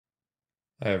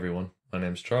Hi everyone, my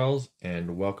name's Charles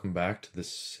and welcome back to the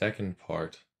second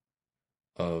part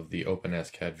of the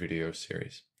OpenSCAD video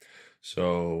series.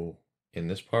 So in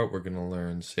this part we're going to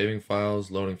learn saving files,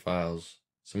 loading files,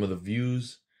 some of the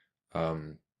views,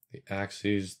 the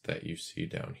axes that you see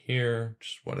down here,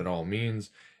 just what it all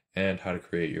means, and how to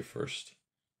create your first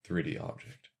 3D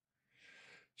object.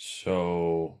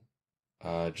 So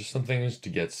just some things to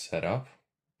get set up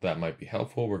that might be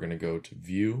helpful. We're going to go to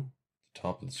View,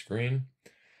 top of the screen.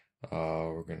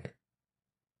 We're going to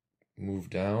move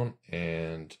down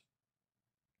and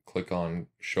click on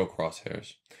Show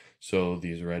Crosshairs. So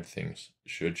these red things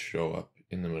should show up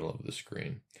in the middle of the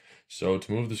screen. So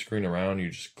to move the screen around, you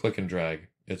just click and drag.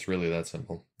 It's really that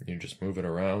simple. You just move it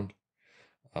around.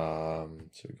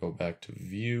 So we go back to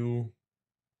View.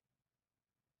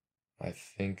 I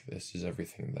think this is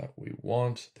everything that we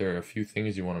want. There are a few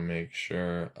things you want to make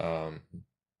sure.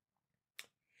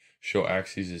 Show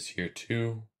Axes is here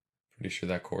too. Pretty sure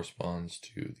that corresponds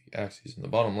to the axes in the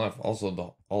bottom left.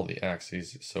 Also, all the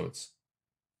axes. So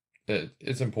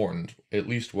it's important, at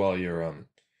least while you're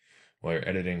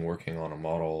editing, working on a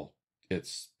model.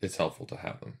 It's helpful to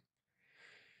have them.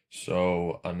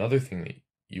 So another thing that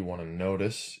you want to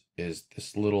notice is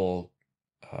this little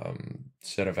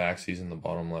set of axes in the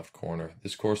bottom left corner.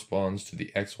 This corresponds to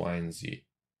the X, Y, and Z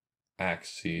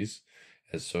axes.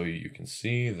 And so you can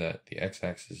see that the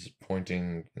x-axis is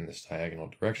pointing in this diagonal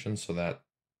direction, so that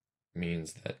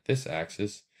means that this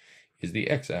axis is the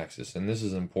x-axis, and this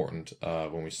is important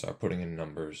when we start putting in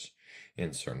numbers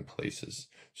in certain places.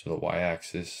 So the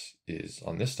y-axis is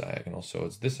on this diagonal, so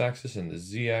it's this axis, and the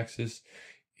z-axis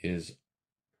is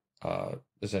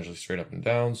essentially straight up and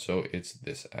down, so it's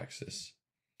this axis.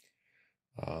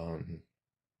 Now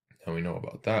we know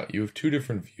about that. You have two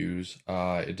different views.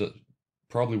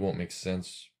 Probably won't make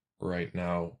sense right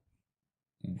now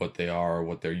what they are or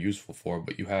what they're useful for,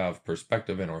 but you have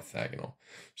perspective and orthogonal.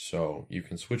 So you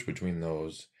can switch between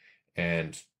those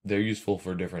and they're useful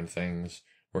for different things.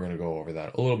 We're going to go over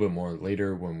that a little bit more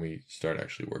later when we start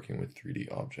actually working with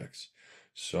 3D objects.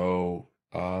 So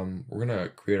we're going to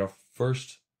create our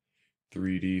first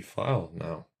 3D file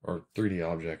now, or 3D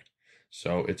object.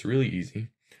 So it's really easy.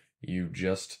 You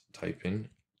just type in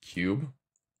cube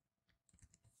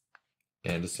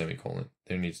and a semicolon.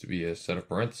 There needs to be a set of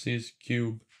parentheses,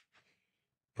 cube,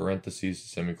 parentheses,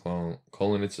 semicolon.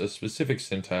 It's a specific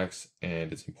syntax,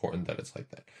 and it's important that it's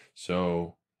like that.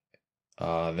 So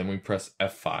then we press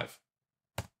F5,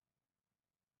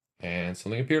 and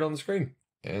something appeared on the screen,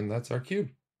 and that's our cube.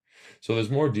 So there's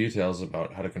more details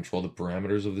about how to control the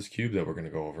parameters of this cube that we're going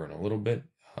to go over in a little bit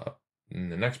in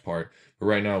the next part. But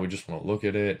right now, we just want to look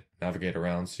at it, navigate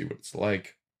around, see what it's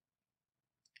like.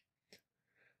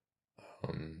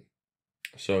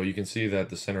 So you can see that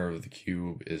the center of the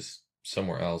cube is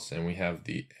somewhere else, and we have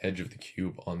the edge of the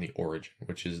cube on the origin,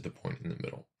 which is the point in the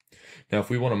middle. Now, if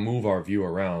we want to move our view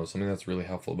around, something that's really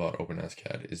helpful about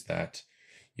OpenSCAD is that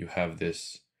you have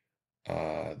these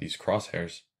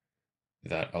crosshairs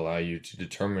that allow you to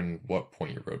determine what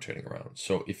point you're rotating around.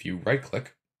 So if you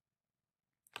right-click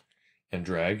and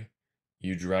drag,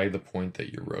 you drag the point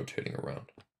that you're rotating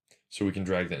around. So we can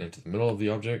drag that into the middle of the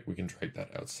object. We can drag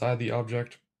that outside the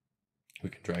object. We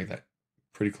can drag that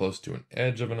pretty close to an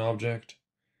edge of an object.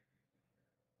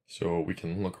 So we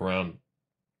can look around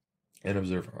and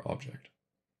observe our object.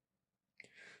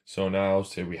 So now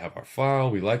say we have our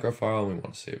file, we like our file, and we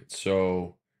want to save it.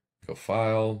 So go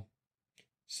File,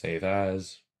 Save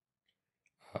As.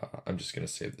 I'm just going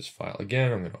to save this file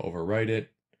again. I'm going to overwrite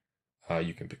it.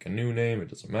 You can pick a new name, it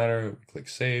doesn't matter. We click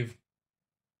Save.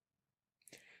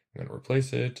 I'm going to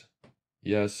replace it.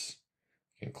 Yes.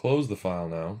 I can close the file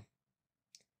now.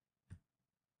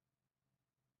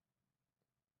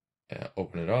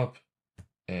 Open it up.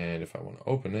 And if I want to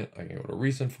open it, I can go to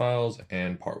Recent Files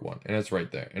and Part 1. And it's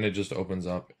right there. And it just opens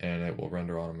up and it will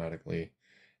render automatically.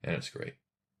 And it's great.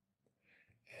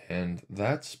 And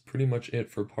that's pretty much it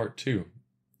for Part 2.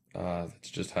 That's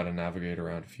just how to navigate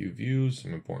around a few views,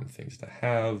 some important things to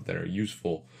have that are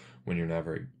useful when you're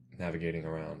navigating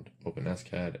around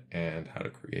OpenSCAD, and how to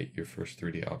create your first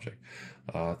 3D object.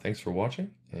 Thanks for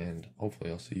watching, and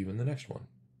hopefully I'll see you in the next one.